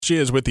She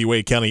is with the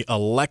Wake County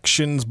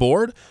Elections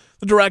Board.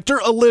 The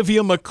director, Olivia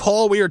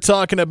McCall. We are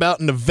talking about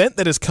an event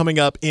that is coming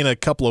up in a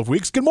couple of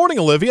weeks. Good morning,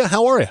 Olivia.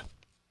 How are you?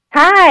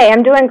 Hi,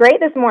 I'm doing great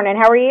this morning.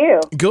 How are you?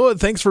 Good.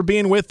 Thanks for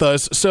being with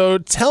us. So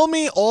tell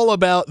me all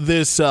about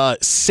this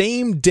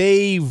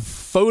same-day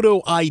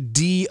photo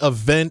ID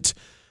event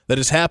that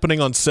is happening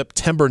on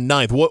September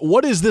 9th.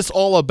 What is this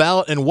all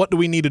about, and what do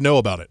we need to know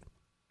about it?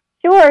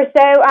 Sure.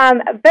 So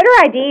voter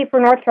ID for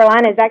North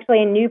Carolina is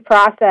actually a new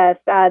process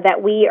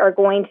that we are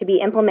going to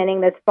be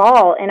implementing this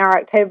fall in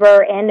our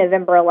October and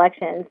November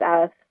elections.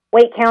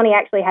 Wake County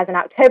actually has an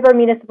October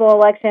municipal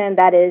election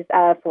that is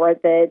for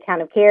the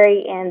town of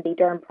Cary and the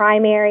Durham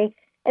primary.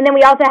 And then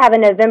we also have a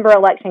November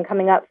election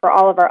coming up for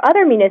all of our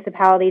other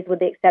municipalities with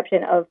the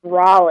exception of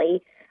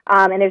Raleigh.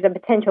 And there's a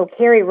potential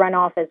Cary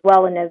runoff as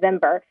well in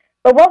November.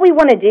 But what we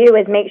want to do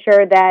is make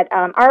sure that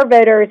our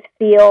voters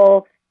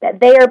feel that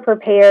they are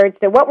prepared.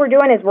 So what we're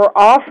doing is we're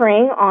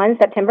offering on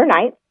September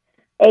 9th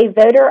a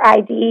voter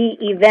ID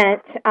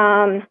event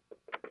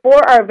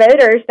for our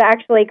voters to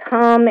actually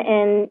come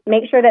and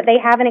make sure that they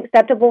have an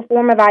acceptable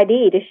form of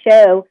ID to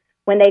show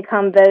when they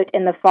come vote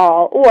in the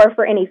fall or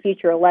for any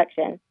future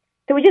election.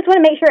 So we just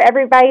want to make sure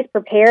everybody's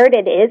prepared.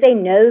 It is a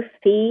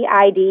no-fee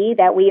ID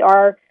that we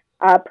are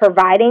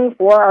providing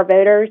for our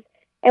voters.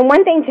 And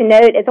one thing to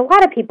note is a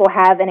lot of people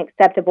have an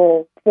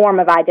acceptable form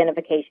of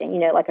identification,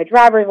 like a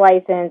driver's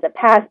license, a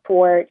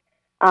passport.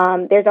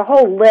 There's a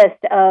whole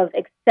list of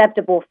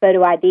acceptable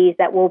photo IDs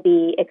that we'll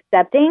be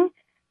accepting.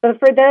 But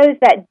for those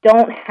that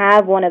don't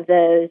have one of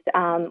those,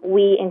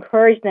 we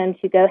encourage them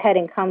to go ahead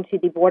and come to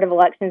the Board of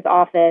Elections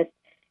office.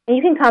 And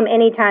you can come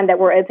anytime that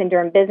we're open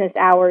during business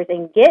hours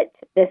and get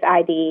this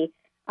ID.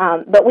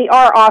 But we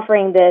are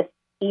offering this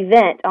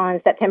event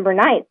on September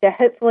 9th to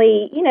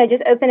hopefully,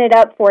 just open it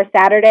up for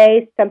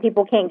Saturdays. Some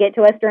people can't get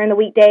to us during the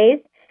weekdays.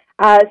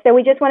 So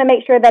we just want to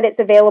make sure that it's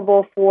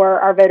available for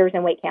our voters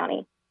in Wake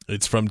County.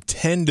 It's from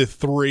 10 to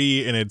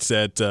 3, and it's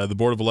at the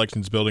Board of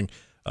Elections building,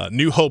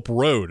 New Hope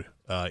Road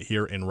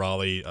here in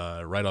Raleigh,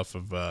 right off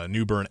of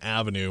New Bern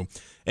Avenue.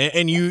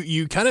 And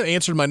you kind of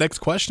answered my next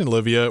question,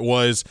 Olivia,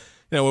 was,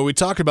 when we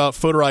talk about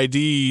photo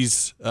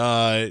IDs,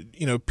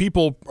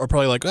 people are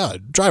probably like,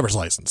 driver's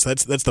license.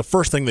 That's the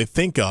first thing they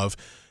think of.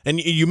 And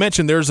you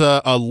mentioned there's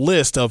a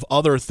list of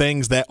other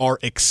things that are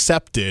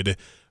accepted.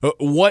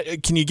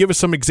 What can you give us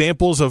some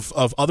examples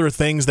of other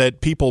things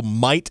that people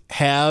might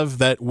have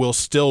that will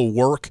still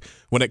work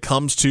when it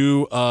comes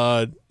to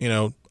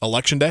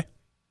election day?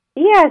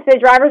 Yeah, so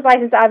driver's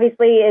license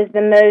obviously is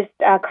the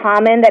most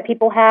common that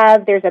people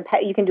have.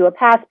 You can do a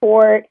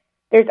passport.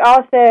 There's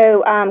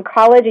also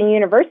college and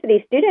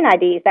university student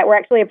IDs that were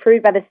actually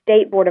approved by the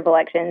State Board of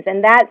Elections.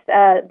 And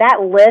that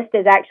list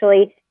is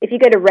actually, if you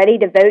go to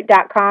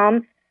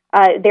readytovote.com,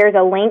 there's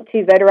a link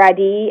to voter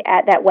ID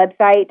at that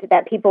website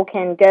that people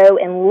can go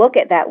and look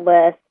at that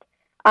list.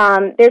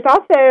 There's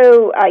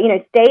also,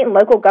 state and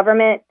local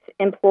government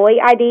employee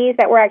IDs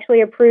that were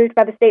actually approved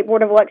by the State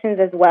Board of Elections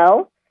as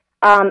well.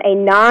 A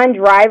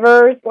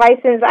non-driver's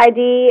license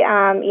ID,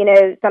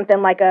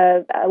 something like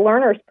a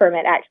learner's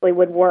permit actually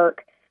would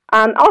work.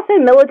 Also,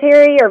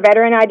 military or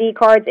veteran ID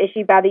cards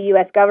issued by the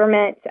U.S.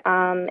 government,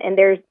 and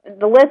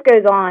the list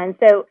goes on.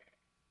 So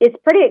it's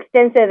pretty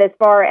extensive as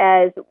far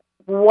as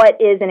what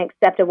is an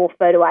acceptable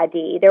photo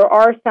ID. There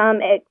are some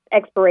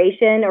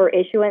expiration or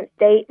issuance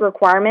date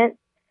requirements.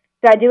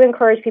 So I do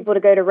encourage people to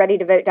go to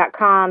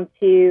readytovote.com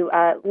to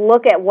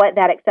look at what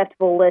that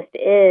acceptable list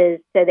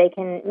is so they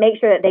can make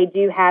sure that they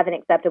do have an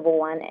acceptable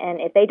one. And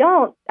if they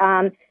don't,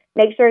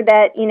 make sure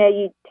that,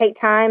 you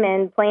take time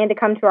and plan to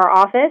come to our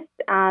office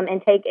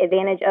and take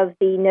advantage of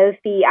the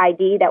no-fee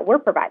ID that we're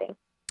providing.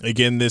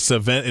 Again, this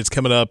event is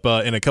coming up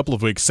in a couple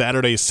of weeks,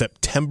 Saturday,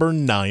 September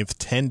 9th,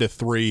 10 to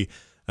 3,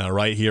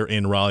 right here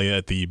in Raleigh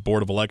at the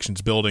Board of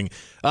Elections building.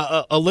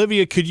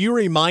 Olivia, could you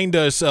remind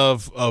us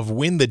of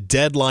when the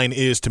deadline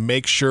is to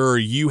make sure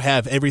you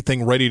have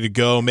everything ready to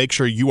go, make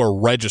sure you are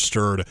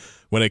registered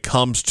when it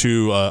comes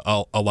to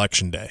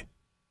Election Day?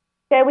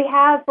 So we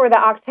have for the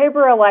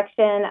October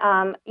election,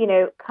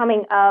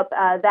 coming up,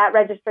 that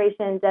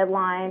registration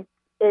deadline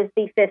is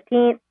the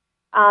 15th,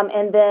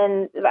 and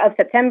then of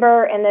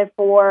September. And then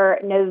for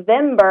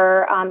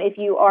November, if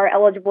you are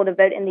eligible to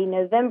vote in the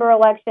November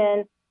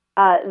election,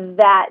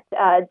 that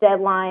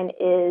deadline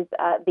is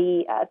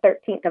the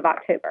 13th of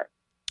October.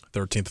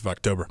 13th of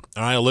October.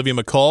 All right, Olivia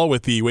McCall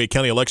with the Wake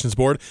County Elections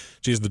Board.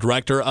 She's the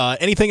director.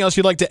 Anything else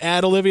you'd like to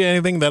add, Olivia?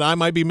 Anything that I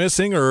might be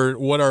missing or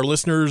what our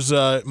listeners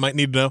might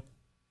need to know?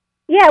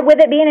 Yeah, with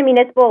it being a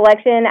municipal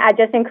election, I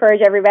just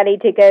encourage everybody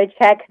to go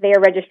check their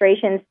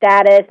registration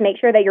status, make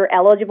sure that you're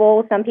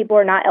eligible. Some people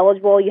are not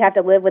eligible. You have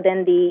to live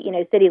within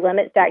the city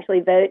limits to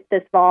actually vote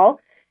this fall.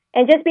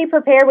 And just be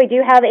prepared. We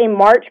do have a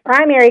March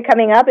primary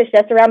coming up. It's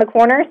just around the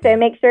corner, so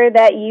make sure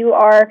that you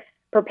are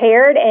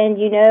prepared and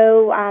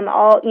know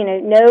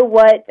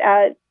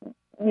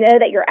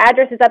that your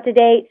address is up to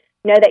date,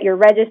 know that you're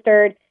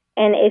registered,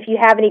 and if you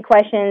have any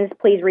questions,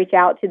 please reach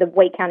out to the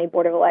Wake County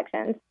Board of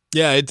Elections.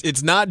 Yeah,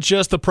 it's not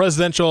just the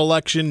presidential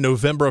election,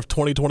 November of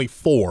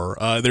 2024.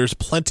 There's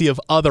plenty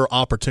of other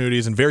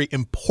opportunities and very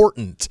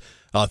important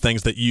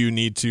things that you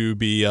need to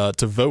be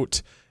to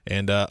vote,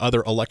 and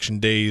other election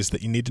days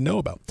that you need to know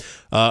about.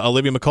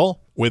 Olivia McCall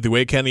with the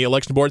Wake County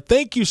Election Board,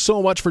 thank you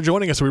so much for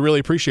joining us. We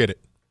really appreciate it.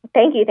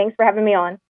 Thank you. Thanks for having me on.